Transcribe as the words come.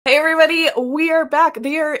everybody, we are back.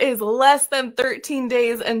 There is less than 13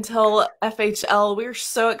 days until FHL. We're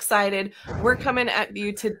so excited. We're coming at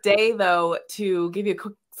you today, though, to give you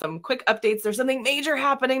some quick updates. There's something major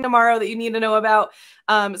happening tomorrow that you need to know about.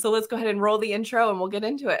 So let's go ahead and roll the intro and we'll get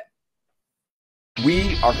into it.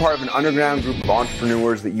 We are part of an underground group of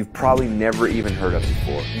entrepreneurs that you've probably never even heard of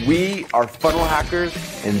before. We are funnel hackers,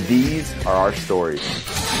 and these are our stories.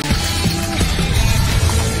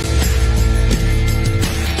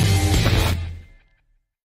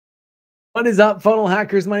 What is up, funnel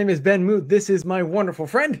hackers? My name is Ben Moot. This is my wonderful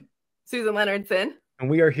friend, Susan Leonardson. And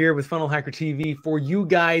we are here with FunnelHackerTV for you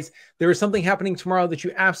guys. There is something happening tomorrow that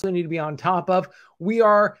you absolutely need to be on top of. We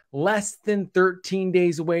are less than 13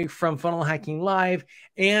 days away from Funnel Hacking Live,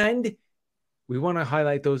 and we want to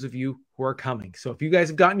highlight those of you who are coming. So if you guys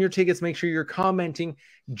have gotten your tickets, make sure you're commenting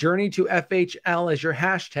Journey to FHL as your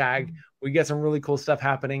hashtag. We get some really cool stuff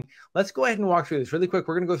happening. Let's go ahead and walk through this really quick.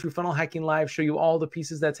 We're going to go through Funnel Hacking Live, show you all the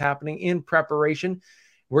pieces that's happening in preparation.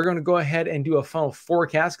 We're going to go ahead and do a funnel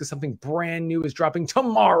forecast because something brand new is dropping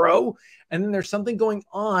tomorrow. And then there's something going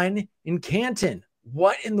on in Canton.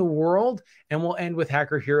 What in the world? And we'll end with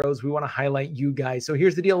Hacker Heroes. We want to highlight you guys. So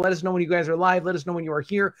here's the deal. Let us know when you guys are live. Let us know when you are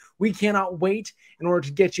here. We cannot wait in order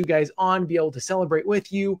to get you guys on, be able to celebrate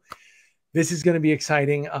with you. This is going to be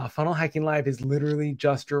exciting. Funnel Hacking Live is literally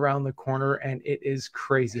just around the corner, and it is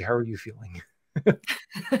crazy. How are you feeling?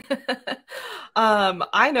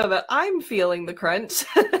 I know that I'm feeling the crunch.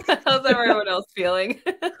 How's everyone else feeling?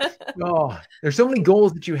 Oh, there's so many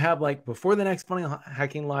goals that you have, like before the next Funnel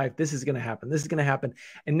Hacking Live, this is going to happen. This is going to happen.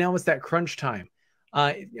 And now it's that crunch time.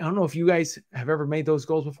 I don't know if you guys have ever made those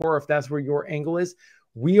goals before, or if that's where your angle is.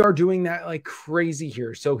 We are doing that like crazy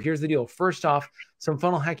here. So here's the deal. First off, some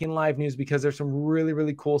Funnel Hacking Live news, because there's some really,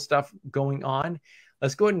 really cool stuff going on.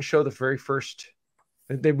 Let's go ahead and show the very first.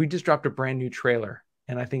 We just dropped a brand new trailer,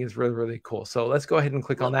 and I think it's really, really cool. So let's go ahead and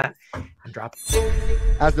click on that and drop it.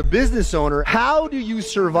 As a business owner, how do you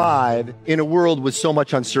survive in a world with so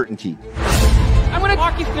much uncertainty? I'm going to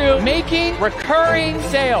walk you through making recurring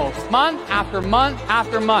sales month after month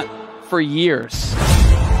after month for years.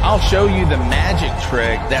 I'll show you the magic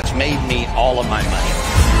trick that's made me all of my money.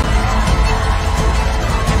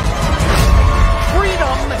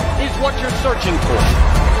 Freedom is what you're searching for.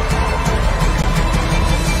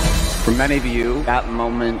 For many of you, that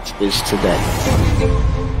moment is today.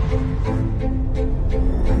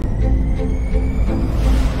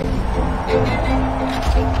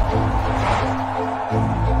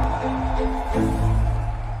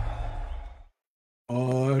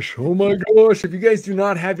 Oh my gosh. If you guys do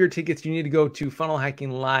not have your tickets, you need to go to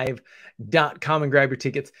funnelhackinglive.com and grab your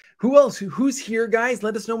tickets. Who else? Who's here, guys?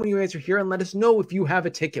 Let us know when you guys are here, and let us know if you have a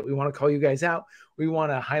ticket. We want to call you guys out. We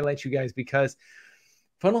want to highlight you guys, because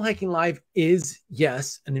Funnel Hacking Live is,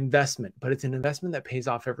 yes, an investment, but it's an investment that pays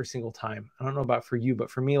off every single time. I don't know about for you, but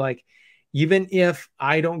for me, like, even if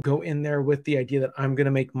I don't go in there with the idea that I'm going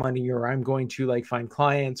to make money, or I'm going to like find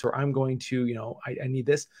clients, or I'm going to, you know, I need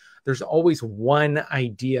this, there's always one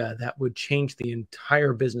idea that would change the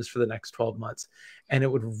entire business for the next 12 months. And it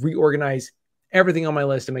would reorganize everything on my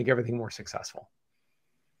list and make everything more successful.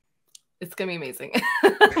 It's going to be amazing.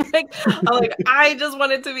 I just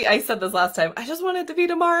want it to be, I said this last time, I just want it to be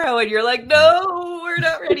tomorrow. And you're like, no, we're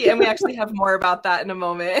not ready. And we actually have more about that in a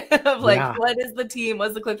moment of like, yeah. What is the team?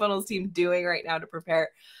 What's the ClickFunnels team doing right now to prepare?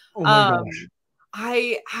 Oh my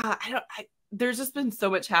gosh. There's just been so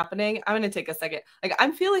much happening. I'm going to take a second. Like,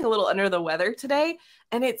 I'm feeling a little under the weather today.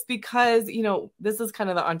 And it's because, you know, this is kind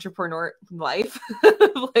of the entrepreneur life.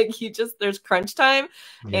 Like, there's crunch time.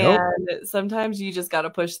 Yep. And sometimes you just got to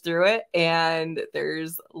push through it. And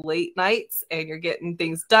there's late nights and you're getting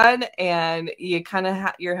things done. And you kind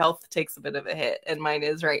of, your health takes a bit of a hit. And mine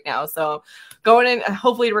is right now. So going in,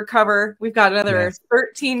 hopefully to recover. We've got another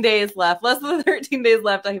 13 days left, less than 13 days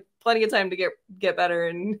left. I have plenty of time to get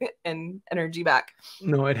better and energy back.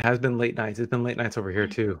 No, it has been late nights. It's been late nights over here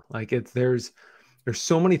too. Like, there's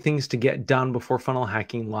so many things to get done before Funnel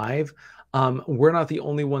Hacking Live. We're not the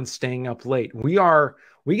only ones staying up late. We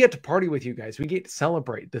get to party with you guys. We get to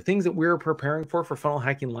celebrate. The things that we're preparing for Funnel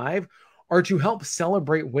Hacking Live are to help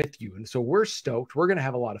celebrate with you. And so we're stoked. We're going to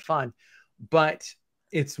have a lot of fun, but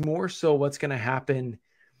it's more so what's going to happen,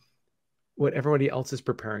 what everybody else is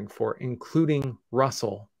preparing for, including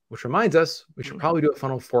Russell. Which reminds us, we should probably do a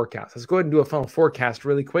funnel forecast. Let's go ahead and do a funnel forecast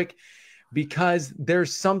really quick, because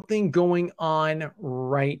there's something going on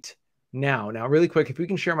right now. Now, really quick, if we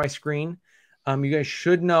can share my screen, you guys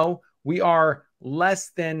should know we are less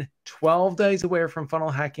than 12 days away from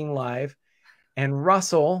Funnel Hacking Live. And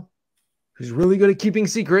Russell, who's really good at keeping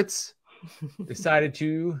secrets, decided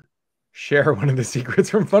to share one of the secrets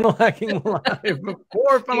from Funnel Hacking Live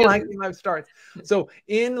before Funnel Hacking Live starts. So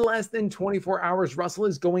in less than 24 hours, Russell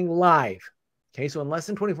is going live. Okay, so in less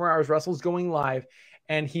than 24 hours, Russell's going live,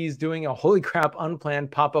 and he's doing a holy crap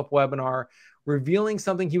unplanned pop-up webinar revealing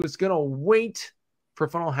something he was going to wait for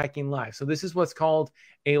Funnel Hacking Live. So this is what's called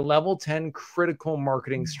a level 10 critical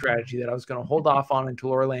marketing strategy that I was going to hold off on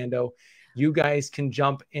until Orlando. You guys can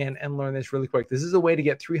jump in and learn this really quick. This is a way to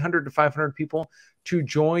get 300 to 500 people to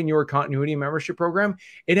join your continuity membership program.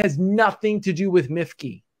 It has nothing to do with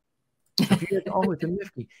Mifki. If you guys are with the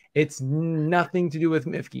Mifki, it's nothing to do with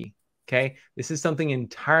Mifki. Okay. This is something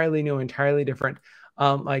entirely new, entirely different.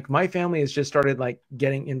 Like my family has just started like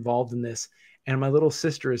getting involved in this. And my little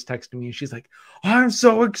sister is texting me and she's like, I'm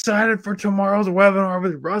so excited for tomorrow's webinar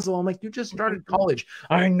with Russell. I'm like, you just started college.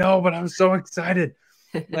 I know, but I'm so excited.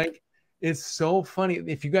 Like, it's so funny.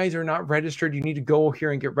 If you guys are not registered, you need to go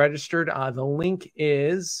here and get registered. The link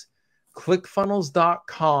is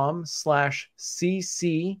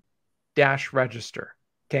clickfunnels.com/cc-register.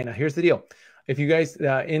 Okay, now here's the deal. If you guys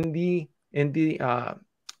in the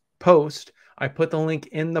post, I put the link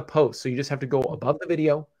in the post. So you just have to go above the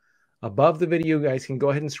video. Above the video, you guys can go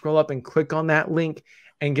ahead and scroll up and click on that link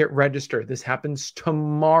and get registered. This happens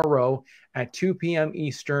tomorrow at 2 p.m.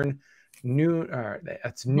 Eastern, noon.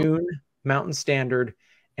 That's noon Mountain Standard,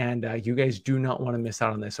 and you guys do not want to miss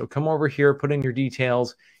out on this. So come over here, put in your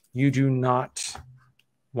details. You do not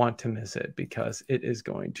want to miss it because it is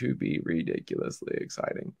going to be ridiculously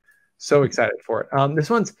exciting. So excited for it. This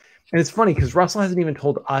one's, and it's funny because Russell hasn't even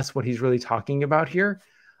told us what he's really talking about here.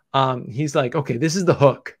 He's like, okay, this is the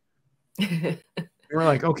hook. And we're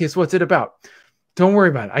like, okay, so what's it about? Don't worry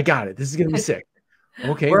about it. I got it. This is going to be sick.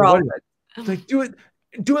 Okay. We're all like, do it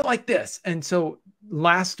like this. And so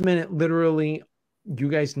last minute, literally, you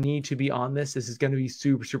guys need to be on this. This is going to be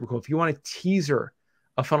super, super cool. If you want a teaser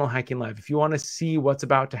of Funnel Hacking Live, if you want to see what's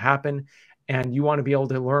about to happen and you want to be able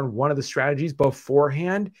to learn one of the strategies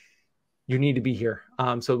beforehand, you need to be here.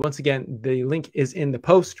 So once again, the link is in the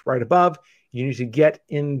post right above. You need to get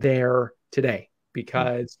in there today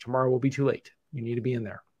because tomorrow will be too late. You need to be in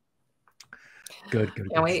there. Good.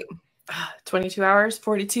 Can't wait. 22 hours,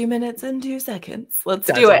 42 minutes, and 2 seconds.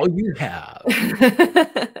 That's do it. All you have.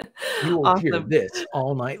 You will hear this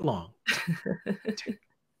all night long. Tick,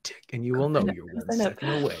 tick, and you will know you're 1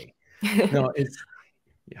 second away. No, it's,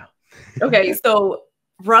 yeah. Okay, so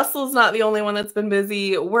Russell's not the only one that's been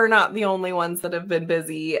busy. We're not the only ones that have been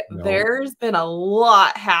busy. No. There's been a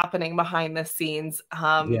lot happening behind the scenes.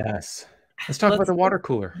 Yes. Let's talk about the water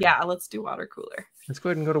cooler. Yeah, let's do water cooler. Let's go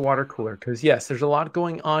ahead and go to water cooler because, yes, there's a lot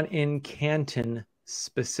going on in Canton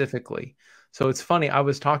specifically. So it's funny. I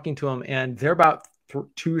was talking to them, and they're about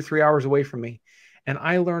 2 or 3 hours away from me. And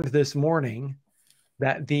I learned this morning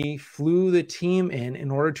that they flew the team in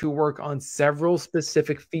order to work on several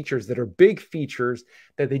specific features that are big features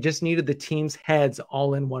that they just needed the team's heads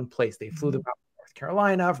all in one place. They flew them out from North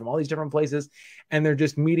Carolina, from all these different places, and they're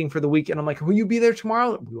just meeting for the week. And I'm like, will you be there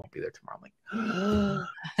tomorrow? We won't be there tomorrow. I'm like,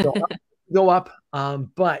 so go up.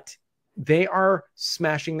 But they are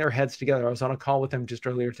smashing their heads together. I was on a call with them just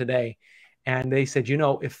earlier today, and they said, you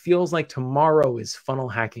know, it feels like tomorrow is Funnel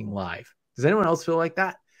Hacking Live. Does anyone else feel like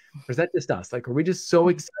that? Or is that just us? Like, are we just so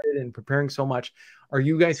excited and preparing so much? Are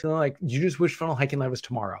you guys feeling like you just wish Funnel Hacking Live was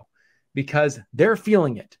tomorrow? Because they're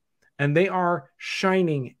feeling it and they are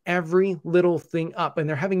shining every little thing up, and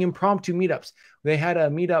they're having impromptu meetups. They had a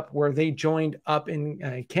meetup where they joined up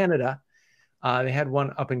in Canada. They had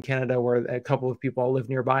one up in Canada where a couple of people all live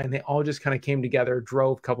nearby, and they all just kind of came together,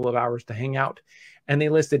 drove a couple of hours to hang out. And they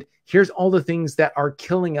listed, here's all the things that are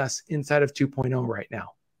killing us inside of 2.0 right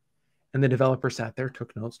now. And the developer sat there,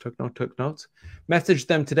 took notes, messaged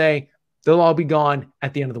them today. They'll all be gone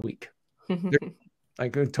at the end of the week. They're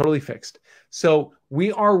like totally fixed. So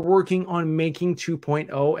we are working on making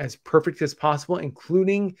 2.0 as perfect as possible,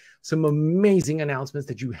 including some amazing announcements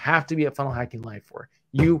that you have to be at Funnel Hacking Live for.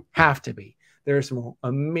 You have to be. There are some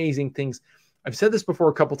amazing things. I've said this before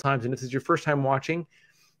a couple times, and if this is your first time watching,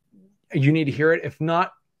 you need to hear it. If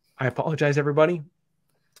not, I apologize, everybody.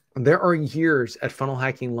 There are years at Funnel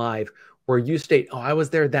Hacking Live where you state, oh, I was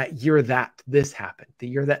there that year that this happened, the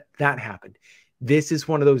year that that happened. This is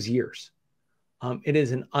one of those years. It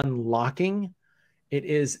is an unlocking. It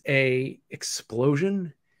is a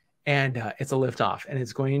explosion, and it's a liftoff, and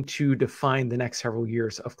it's going to define the next several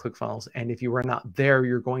years of ClickFunnels. And if you are not there,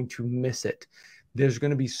 you're going to miss it. There's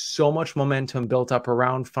going to be so much momentum built up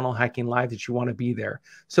around Funnel Hacking Live that you want to be there.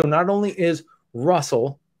 So not only is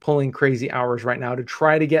Russell pulling crazy hours right now to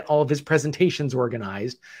try to get all of his presentations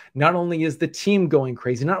organized, not only is the team going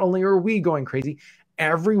crazy, not only are we going crazy,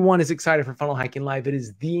 everyone is excited for Funnel Hacking Live. It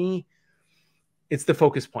is the it's the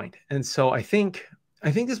focus point. And so I think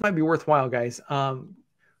this might be worthwhile, guys.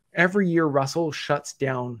 Every year Russell shuts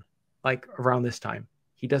down like around this time.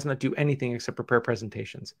 He does not do anything except prepare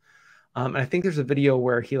presentations. And I think there's a video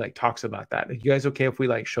where he like talks about that. Are you guys okay if we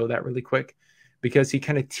like show that really quick? Because he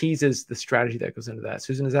kind of teases the strategy that goes into that.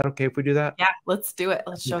 Susan, is that okay if we do that? Yeah, let's do it.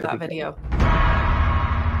 Let's show that video.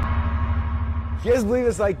 You guys believe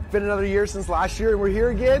it's like been another year since last year and we're here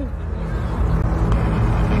again?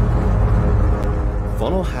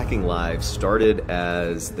 Funnel Hacking Live started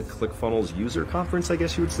as the ClickFunnels user conference, I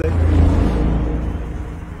guess you would say.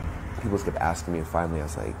 People just kept asking me, and finally I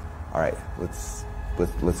was like, all right, let's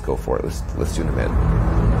go for it. Let's do an event.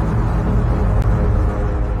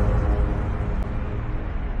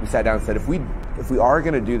 We sat down and said, if we are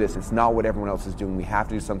going to do this, it's not what everyone else is doing. We have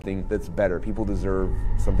to do something that's better. People deserve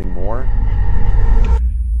something more.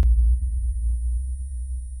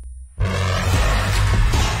 To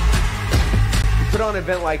put on an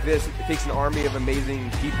event like this, it takes an army of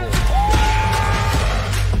amazing people.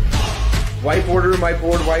 Whiteboard,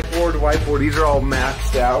 whiteboard, whiteboard, whiteboard. These are all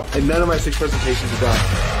maxed out, and none of my 6 presentations are done.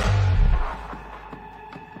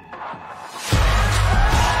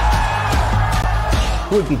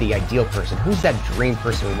 Who would be the ideal person? Who's that dream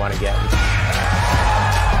person we want to get?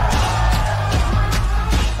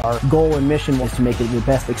 Our goal and mission is to make it the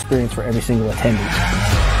best experience for every single attendee.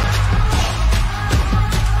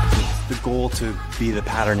 It's the goal to be the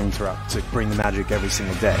pattern interrupt, to bring the magic every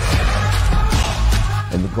single day.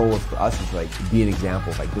 And the goal for us is like to be an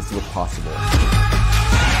example, like this is what's possible.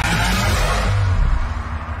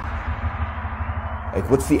 Like,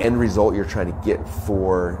 what's the end result you're trying to get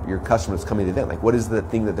for your customers coming to the event? Like, what is the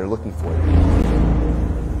thing that they're looking for?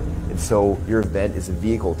 And so your event is a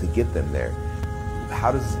vehicle to get them there.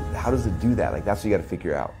 How does it do that? Like, that's what you got to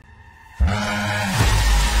figure out.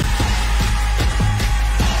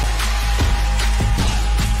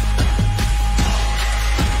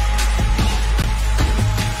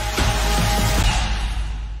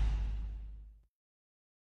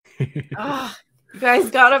 You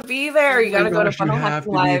guys gotta be there. You gotta go to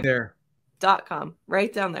FunnelHackerTV.com.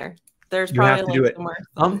 Right down there. There's probably a link somewhere.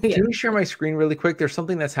 Can we share my screen really quick? There's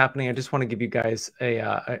something that's happening. I just want to give you guys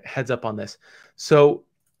a heads up on this. So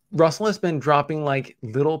Russell has been dropping like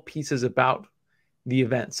little pieces about the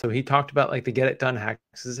event. So he talked about like the Get It Done hack.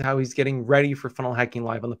 This is how he's getting ready for Funnel Hacking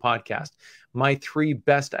Live on the podcast. My 3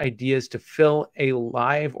 best ideas to fill a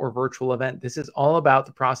live or virtual event. This is all about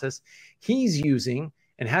the process he's using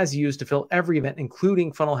and has used to fill every event,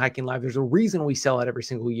 including Funnel Hacking Live. There's a reason we sell it every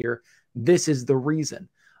single year. This is the reason.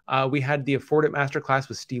 We had the Afford It Masterclass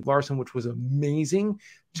with Steve Larson, which was amazing.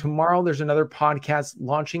 Tomorrow, there's another podcast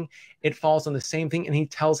launching. It falls on the same thing, and he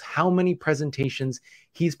tells how many presentations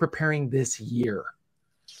he's preparing this year.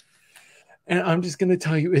 And I'm just going to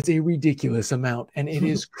tell you, it's a ridiculous amount, and it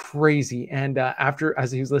is crazy. And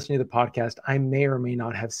as he was listening to the podcast, I may or may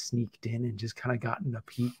not have sneaked in and just kind of gotten a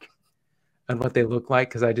peek on what they look like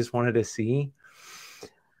because I just wanted to see.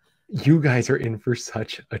 You guys are in for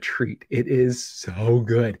such a treat. It is so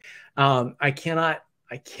good. I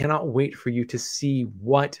cannot wait for you to see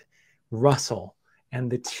what Russell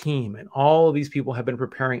and the team and all of these people have been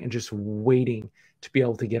preparing and just waiting to be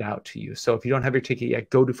able to get out to you. So if you don't have your ticket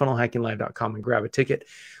yet, go to FunnelHackingLive.com and grab a ticket.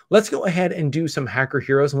 Let's go ahead and do some hacker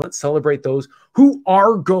heroes and let's celebrate those who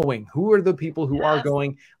are going. Who are the people who are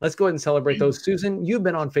going? Let's go ahead and celebrate those. Susan, you've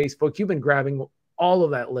been on Facebook. You've been grabbing all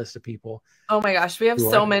of that list of people. Oh my gosh, we have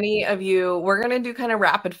so many of you. We're going to do kind of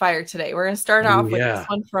rapid fire today. We're going to start off with this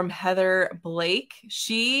one from Heather Blake.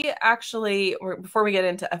 She actually, before we get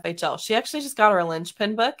into FHL, she actually just got her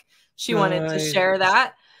linchpin book. She wanted to share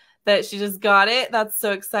that she just got it. That's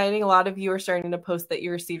so exciting. A lot of you are starting to post that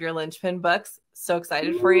you received your linchpin books. So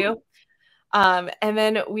excited for you. And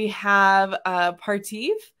then we have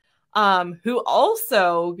Partiv, who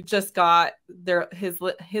also just got his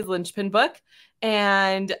linchpin book.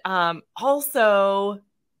 And also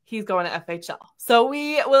he's going to FHL. So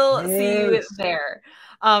we will see you there.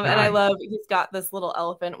 And I love, he's got this little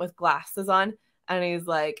elephant with glasses on. And he's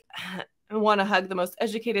like, I want to hug the most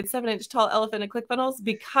educated 7-inch tall elephant in ClickFunnels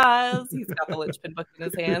because he's got the linchpin book in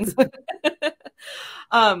his hands.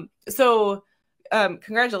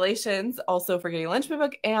 Congratulations also for getting a linchpin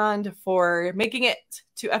book and for making it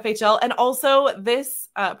to FHL. And also this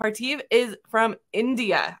Partiv is from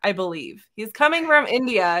India, I believe. He's coming from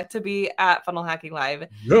India to be at Funnel Hacking Live.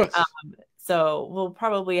 Yes. So we'll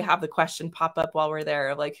probably have the question pop up while we're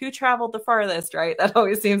there, like who traveled the farthest, right? That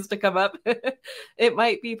always seems to come up. It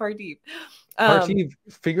might be Partiv. Partiv,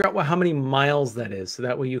 figure out how many miles that is, so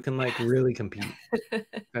that way you can like really compete.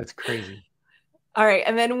 That's crazy. All right.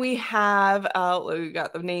 And then we have, we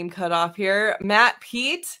got the name cut off here. Matt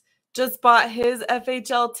Pete just bought his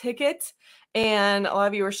FHL ticket. And a lot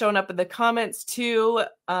of you were showing up in the comments too.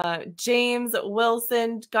 James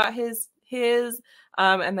Wilson got his.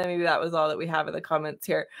 And then maybe that was all that we have in the comments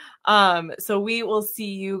here. So we will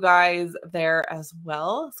see you guys there as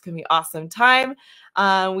well. It's going to be awesome time.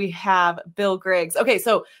 We have Bill Griggs. Okay,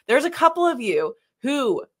 so there's a couple of you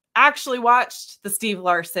who actually watched the Steve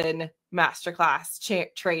Larson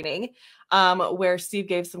masterclass training, where Steve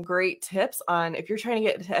gave some great tips on if you're trying to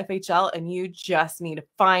get into FHL and you just need to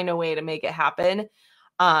find a way to make it happen.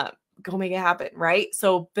 Go make it happen, right?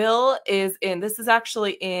 So Bill is this is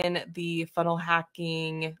actually in the Funnel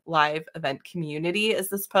Hacking Live event community is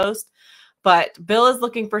this post, but Bill is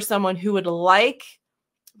looking for someone who would like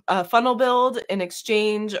a funnel build in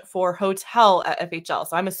exchange for hotel at FHL.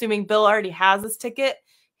 So I'm assuming Bill already has his ticket.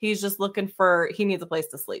 He's just looking he needs a place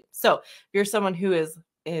to sleep. So if you're someone who is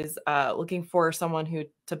looking for someone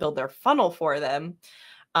to build their funnel for them,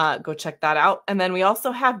 go check that out. And then we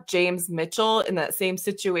also have James Mitchell in that same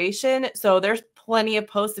situation. So there's plenty of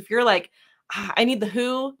posts. If you're like, I need the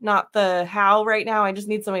who, not the how right now, I just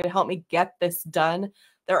need somebody to help me get this done.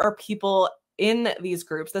 There are people in these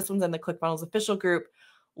groups. This one's in the ClickFunnels official group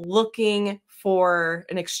looking for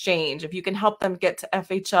an exchange. If you can help them get to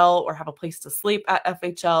FHL or have a place to sleep at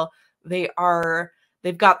FHL, they've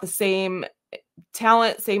got the same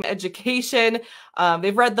talent, same education.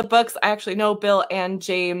 They've read the books. I actually know Bill and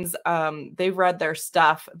James. They've read their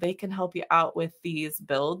stuff. They can help you out with these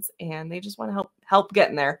builds, and they just want to help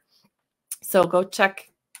getting there. So go check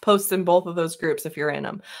posts in both of those groups if you're in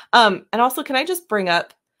them. And also, can I just bring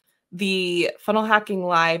up the Funnel Hacking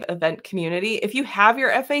Live event community? If you have your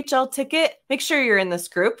FHL ticket, make sure you're in this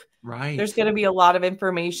group. Right. There's going to be a lot of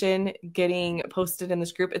information getting posted in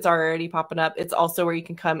this group. It's already popping up. It's also where you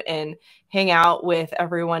can come and hang out with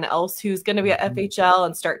everyone else who's going to be at FHL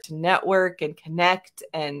and start to network and connect.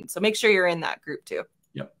 And so make sure you're in that group too.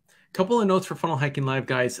 Yep. Couple of notes for Funnel Hacking Live,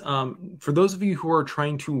 guys. For those of you who are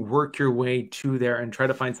trying to work your way to there and try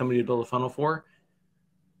to find somebody to build a funnel for,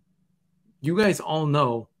 you guys all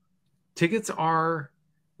know tickets are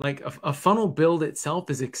like a funnel build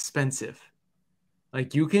itself is expensive.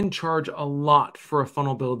 Like you can charge a lot for a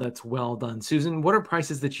funnel build that's well done. Susan, what are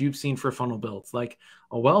prices that you've seen for funnel builds? Like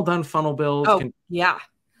a well done funnel build? Yeah.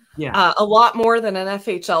 Yeah. A lot more than an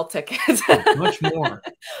FHL ticket. Much more.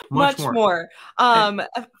 Much more.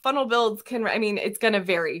 Funnel builds it's going to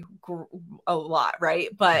vary a lot, right?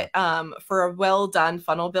 But for a well done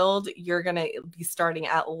funnel build, you're going to be starting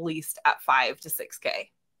at least at 5 to 6K.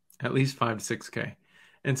 At least 5 to 6K.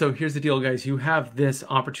 And so here's the deal, guys. You have this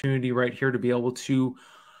opportunity right here to be able to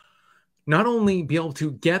not only be able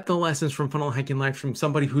to get the lessons from Funnel Hacking Live from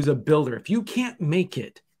somebody who's a builder. If you can't make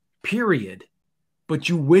it, period, but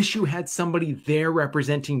you wish you had somebody there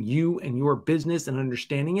representing you and your business and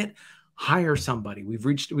understanding it, hire somebody. We've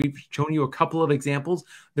shown you a couple of examples.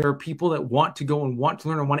 There are people that want to go and want to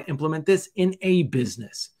learn and want to implement this in a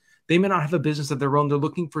business. They may not have a business of their own. They're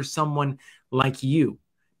looking for someone like you.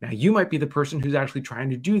 Now, you might be the person who's actually trying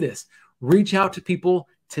to do this. Reach out to people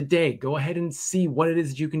today. Go ahead and see what it is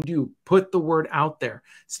that you can do. Put the word out there.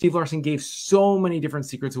 Steve Larson gave so many different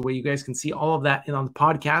secrets away. You guys can see all of that on the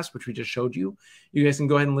podcast, which we just showed you. You guys can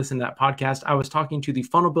go ahead and listen to that podcast. I was talking to the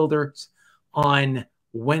funnel builders on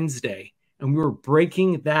Wednesday, and we were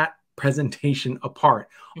breaking that presentation apart.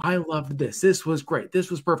 I loved this. This was great. This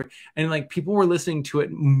was perfect. And like people were listening to it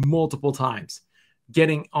multiple times,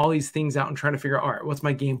 getting all these things out and trying to figure out, all right, what's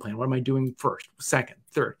my game plan? What am I doing first, second,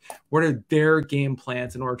 third? What are their game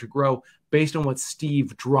plans in order to grow based on what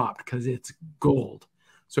Steve dropped? Because it's gold.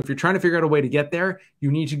 So if you're trying to figure out a way to get there, you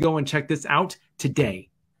need to go and check this out today,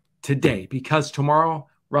 because tomorrow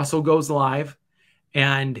Russell goes live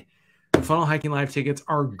and Funnel Hacking Live tickets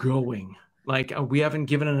are going. Like we haven't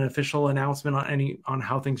given an official announcement on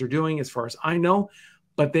how things are doing as far as I know,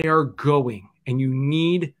 but they are going and you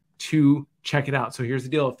need to check it out. So here's the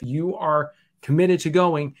deal. If you are committed to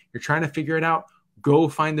going, you're trying to figure it out, go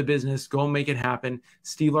find the business, go make it happen.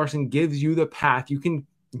 Steve Larson gives you the path. You can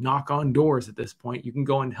knock on doors at this point. You can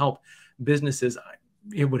go and help businesses.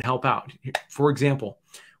 It would help out. For example,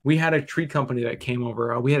 we had a tree company that came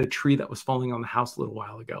over. We had a tree that was falling on the house a little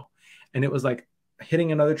while ago, and it was like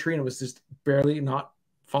hitting another tree, and it was just barely not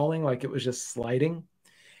falling, like it was just sliding.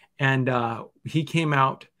 And he came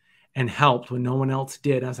out and helped when no one else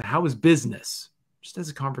did. I was like, how was business? Just as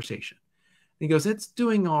a conversation. And he goes, it's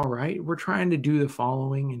doing all right. We're trying to do the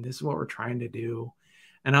following, and this is what we're trying to do.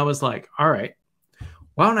 And I was like, all right,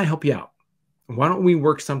 why don't I help you out? Why don't we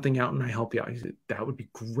work something out and I help you out? He said, that would be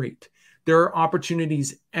great. There are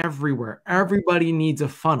opportunities everywhere. Everybody needs a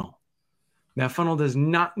funnel. That funnel does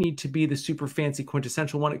not need to be the super fancy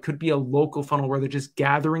quintessential one. It could be a local funnel where they're just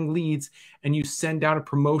gathering leads and you send out a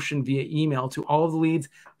promotion via email to all of the leads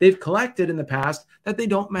they've collected in the past that they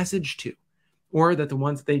don't message to, or that the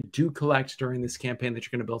ones they do collect during this campaign that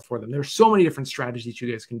you're going to build for them. There's so many different strategies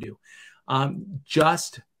you guys can do.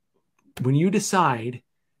 Just when you decide,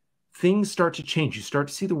 things start to change. You start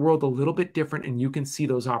to see the world a little bit different and you can see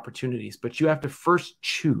those opportunities, but you have to first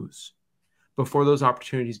choose before those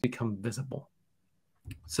opportunities become visible.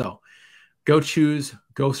 So go choose,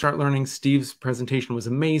 go start learning. Steve's presentation was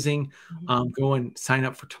amazing. Go and sign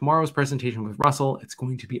up for tomorrow's presentation with Russell. It's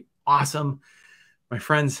going to be awesome. My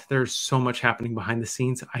friends, there's so much happening behind the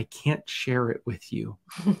scenes. I can't share it with you,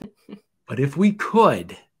 but if we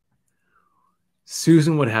could,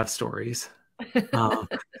 Susan would have stories.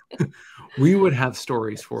 We would have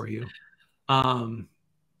stories for you.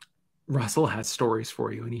 Russell has stories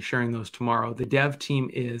for you, and he's sharing those tomorrow. The dev team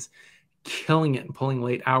is killing it and pulling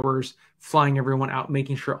late hours, flying everyone out,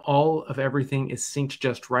 making sure all of everything is synced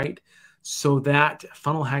just right so that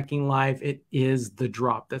Funnel Hacking Live, it is the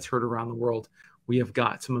drop that's heard around the world. We have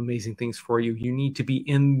got some amazing things for you. You need to be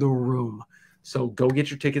in the room. So go get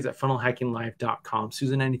your tickets at funnelhackinglive.com.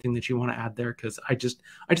 Susan, anything that you want to add there? Because I just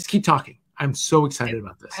keep talking. I'm so excited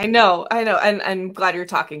about this. I know. And I'm glad you're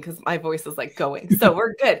talking because my voice is like going. So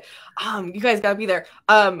we're good. You guys got to be there.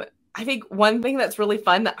 I think one thing that's really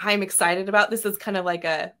fun that I'm excited about, this is kind of like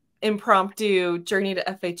a impromptu journey to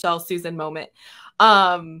FHL Susan moment.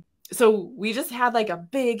 So we just had like a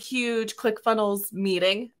big, huge ClickFunnels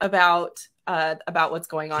meeting about what's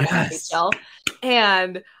going on at FHL.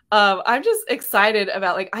 And I'm just excited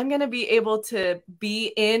about, like, I'm going to be able to be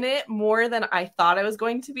in it more than I thought I was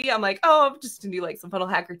going to be. I'm like, oh, I'm just going to do like some Funnel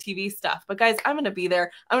Hacker TV stuff. But guys, I'm going to be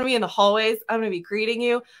there. I'm going to be in the hallways. I'm going to be greeting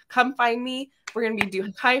you. Come find me. We're going to be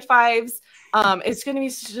doing high fives. It's going to be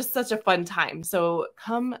just such a fun time. So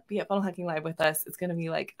come be at Funnel Hacking Live with us. It's going to be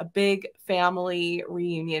like a big family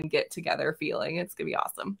reunion get together feeling. It's going to be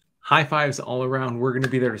awesome. High fives all around. We're going to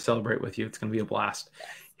be there to celebrate with you. It's going to be a blast.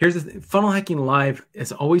 Here's the thing. Funnel Hacking Live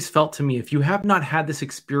has always felt to me, if you have not had this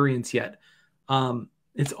experience yet,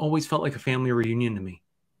 it's always felt like a family reunion to me.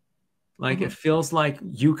 Like it feels like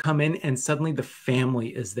you come in and suddenly the family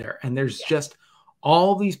is there. And there's just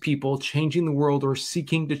all these people changing the world or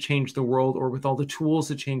seeking to change the world or with all the tools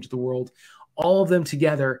to change the world, all of them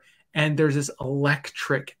together. And there's this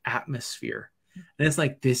electric atmosphere. And it's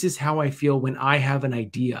like, this is how I feel when I have an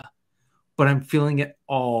idea, but I'm feeling it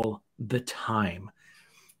all the time.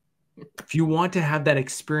 If you want to have that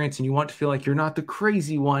experience and you want to feel like you're not the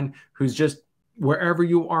crazy one who's just wherever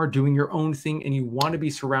you are doing your own thing and you want to be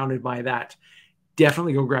surrounded by that,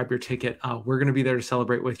 definitely go grab your ticket. We're going to be there to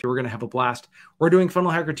celebrate with you. We're going to have a blast. We're doing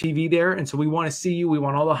Funnel Hacker TV there. And so we want to see you. We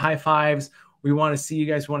want all the high fives. We want to see you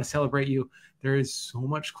guys. We want to celebrate you. There is so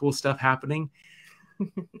much cool stuff happening.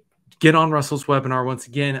 Get on Russell's webinar once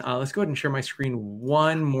again. Let's go ahead and share my screen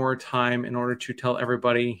one more time in order to tell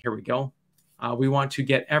everybody. Here we go. We want to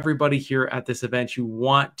get everybody here at this event. You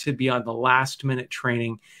want to be on the last minute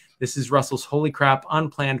training. This is Russell's Holy Crap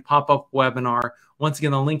Unplanned pop-up webinar. Once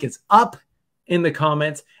again, the link is up in the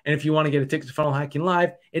comments. And if you want to get a ticket to Funnel Hacking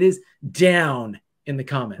Live, it is down in the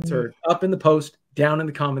comments or up in the post, down in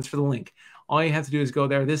the comments for the link. All you have to do is go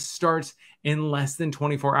there. This starts in less than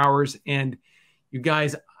 24 hours. And you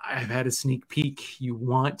guys, I've had a sneak peek. You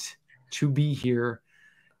want to be here.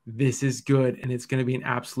 This is good, and it's going to be an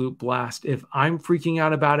absolute blast. If I'm freaking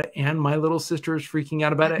out about it, and my little sister is freaking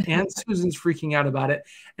out about it, and Susan's freaking out about it,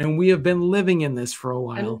 and we have been living in this for a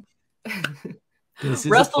while. This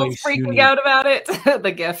is Russell's freaking out about it.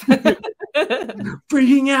 The GIF.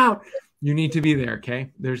 Freaking out. You need to be there, okay?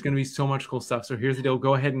 There's going to be so much cool stuff. So here's the deal.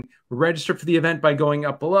 Go ahead and register for the event by going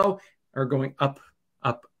up below or going up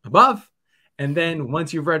above. And then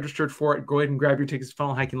once you've registered for it, go ahead and grab your tickets to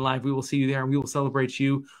Funnel Hacking Live. We will see you there, and we will celebrate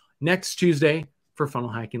you next Tuesday for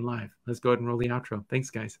Funnel Hacking Live. Let's go ahead and roll the outro.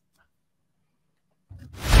 Thanks, guys.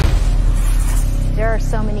 There are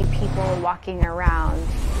so many people walking around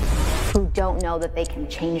who don't know that they can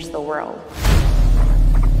change the world.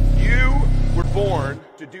 You were born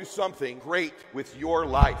to do something great with your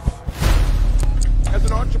life. As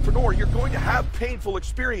an entrepreneur, you're going to have painful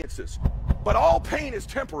experiences. But all pain is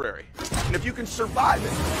temporary. And if you can survive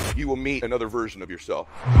it, you will meet another version of yourself.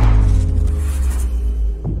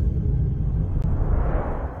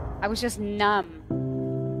 I was just numb.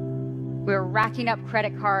 We were racking up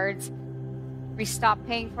credit cards. We stopped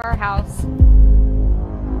paying for our house.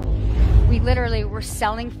 We literally were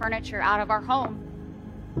selling furniture out of our home.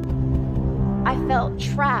 I felt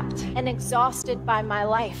trapped and exhausted by my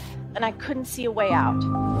life. and I couldn't see a way out.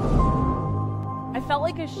 I felt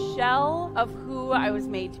like a shell of who I was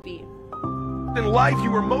made to be. In life,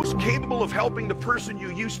 you are most capable of helping the person you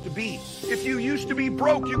used to be. If you used to be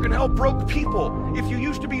broke, you can help broke people. If you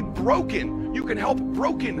used to be broken, you can help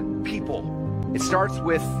broken people. It starts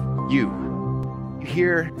with you. You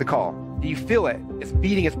hear the call. You feel it. It's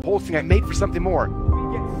beating, it's pulsing. I'm made for something more.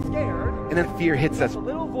 We get scared. And then fear hits us. The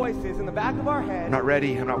little voices in the back of our head. I'm not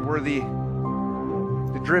ready. I'm not worthy.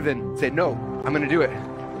 The driven say, no, I'm going to do it.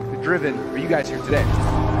 The driven are you guys here today.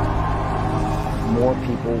 More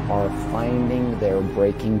people are finding their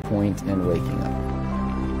breaking point and waking up.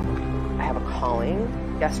 I have a calling.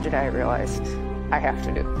 Yesterday I realized I have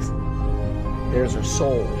to do this. There's a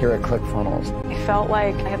soul here at ClickFunnels. I felt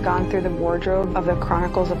like I had gone through the wardrobe of the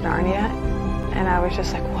Chronicles of Narnia, and I was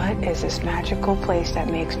just like, what is this magical place that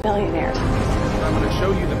makes millionaires? I'm going to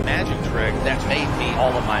show you the magic trick that's made me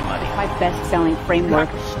all of my money. My best-selling framework.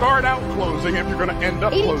 Start out closing if you're going to end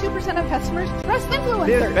up 82% of customers trust influencers.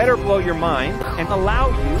 This better blow your mind and allow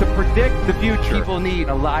you to predict the future. People need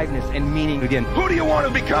aliveness and meaning again. Who do you want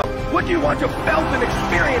to become? What do you want to felt and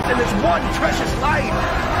experience in this one precious life?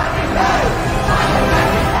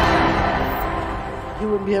 You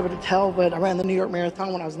wouldn't be able to tell, but I ran the New York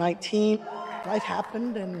Marathon when I was 19. Life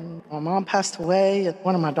happened, and my mom passed away. And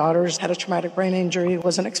one of my daughters had a traumatic brain injury,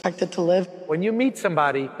 wasn't expected to live. When you meet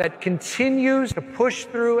somebody that continues to push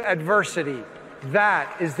through adversity,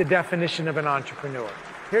 that is the definition of an entrepreneur.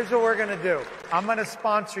 Here's what we're going to do. I'm going to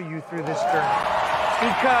sponsor you through this journey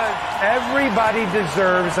because everybody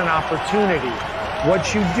deserves an opportunity.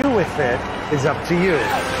 What you do with it is up to you.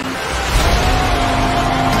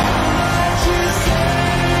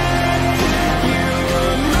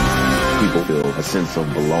 People feel a sense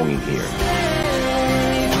of belonging here.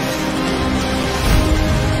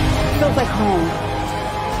 It feels like home.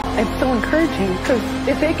 It's so encouraging because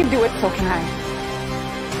if they can do it, so can I.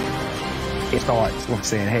 It starts with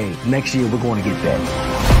saying, hey, next year we're going to get that.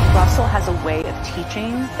 Russell has a way of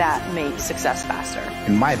teaching that makes success faster.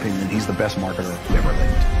 In my opinion, he's the best marketer who ever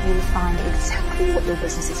lived. You find exactly what your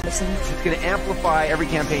business is missing. It's going to amplify every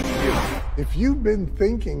campaign you do. If you've been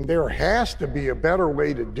thinking there has to be a better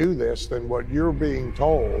way to do this than what you're being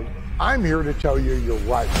told, I'm here to tell you you're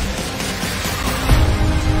right.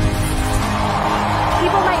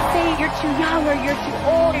 People might say you're too young or you're too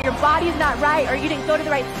old or your body's not right or you didn't go to the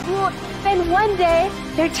right school. Then one day,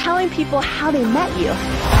 they're telling people how they met you.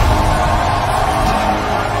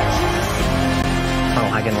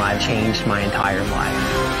 FunnelHacking Live changed my entire life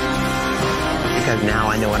because now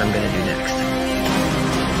I know what I'm going to do next.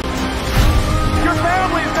 Your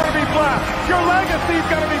family's going to be blessed. Your legacy's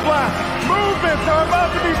going to be blessed. Movements are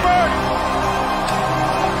about to be birthed.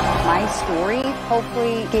 My story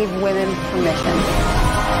hopefully gave women permission.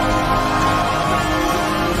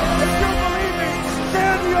 If you believe me,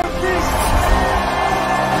 stand to your feet.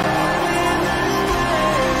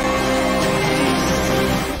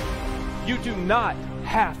 You do not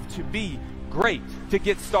have to be great to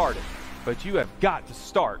get started, but you have got to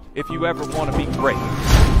start if you ever want to be great.